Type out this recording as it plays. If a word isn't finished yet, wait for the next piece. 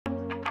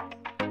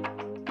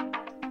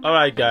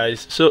Alright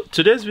guys, so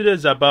today's video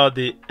is about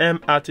the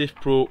M-Active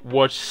Pro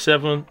Watch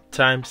 7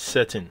 time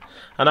setting,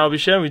 and I'll be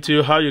sharing with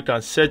you how you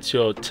can set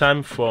your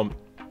time from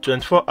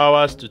 24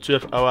 hours to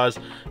 12 hours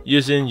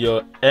using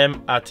your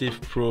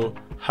M-Active Pro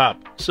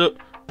app. So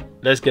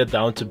let's get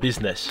down to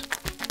business.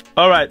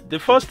 Alright, the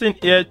first thing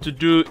here to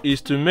do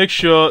is to make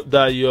sure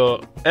that your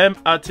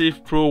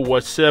M-Active Pro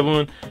Watch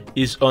 7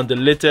 is on the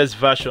latest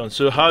version.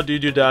 So how do you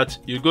do that?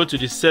 You go to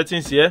the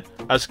settings here.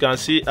 As you can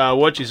see, our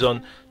watch is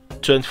on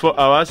 24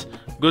 hours.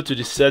 Go to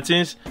the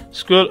settings,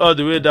 scroll all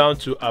the way down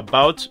to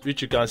about,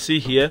 which you can see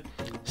here,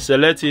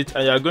 select it,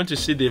 and you are going to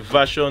see the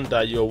version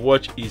that your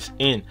watch is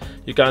in.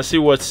 You can see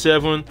Watch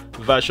 7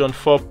 version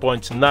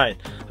 4.9,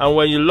 and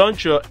when you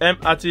launch your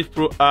M-Active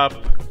Pro app,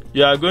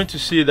 you are going to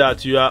see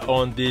that you are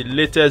on the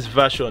latest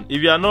version.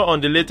 If you are not on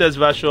the latest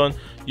version,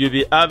 you'll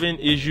be having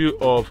issue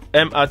of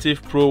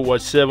M-Active Pro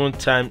Watch 7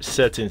 time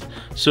settings.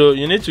 So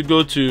you need to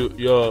go to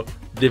your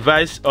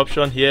device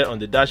option here on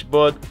the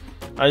dashboard,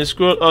 and you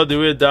scroll all the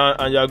way down,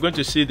 and you are going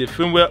to see the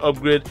firmware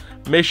upgrade.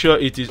 Make sure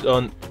it is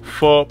on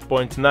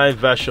 4.9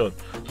 version.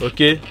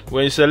 Okay,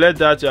 when you select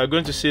that, you are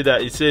going to see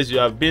that it says you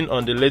have been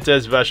on the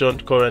latest version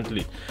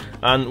currently.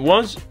 And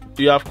once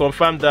you have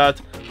confirmed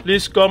that,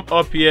 please come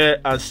up here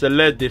and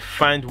select the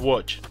Find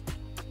Watch.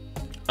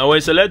 And when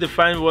you select the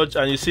Find Watch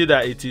and you see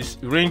that it is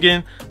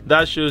ringing,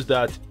 that shows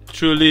that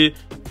truly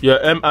your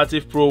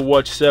M-Active Pro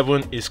Watch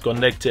 7 is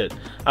connected.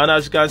 And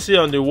as you can see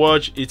on the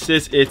watch, it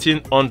says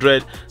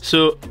 1800.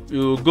 So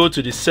you go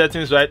to the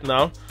settings right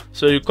now.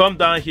 So you come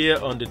down here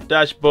on the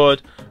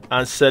dashboard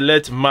and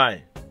select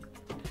My.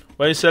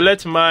 When you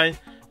select My,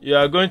 you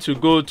are going to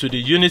go to the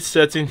unit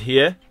setting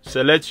here.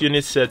 Select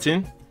unit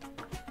setting,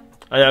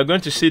 and you are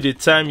going to see the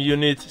time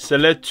unit.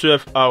 Select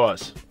 12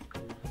 hours.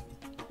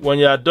 When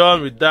you are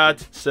done with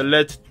that,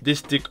 select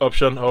this tick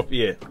option up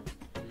here.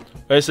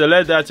 When you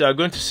select that, you are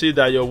going to see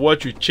that your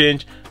watch will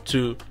change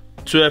to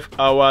 12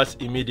 hours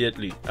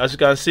immediately. As you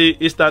can see,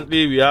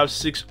 instantly we have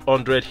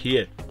 600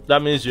 here.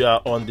 That means you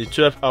are on the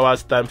 12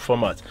 hours time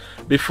format.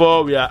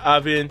 Before, we are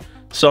having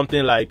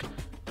something like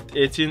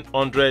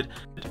 1800.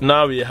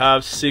 Now we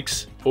have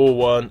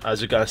 601,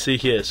 as you can see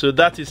here. So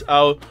that is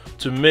how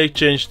to make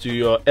change to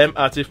your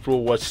M-Active Pro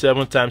Watch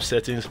 7 time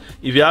settings.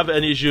 If you have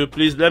any issue,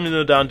 please let me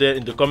know down there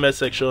in the comment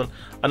section,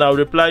 and I'll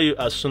reply you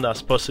as soon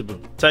as possible.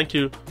 Thank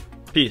you.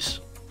 Peace.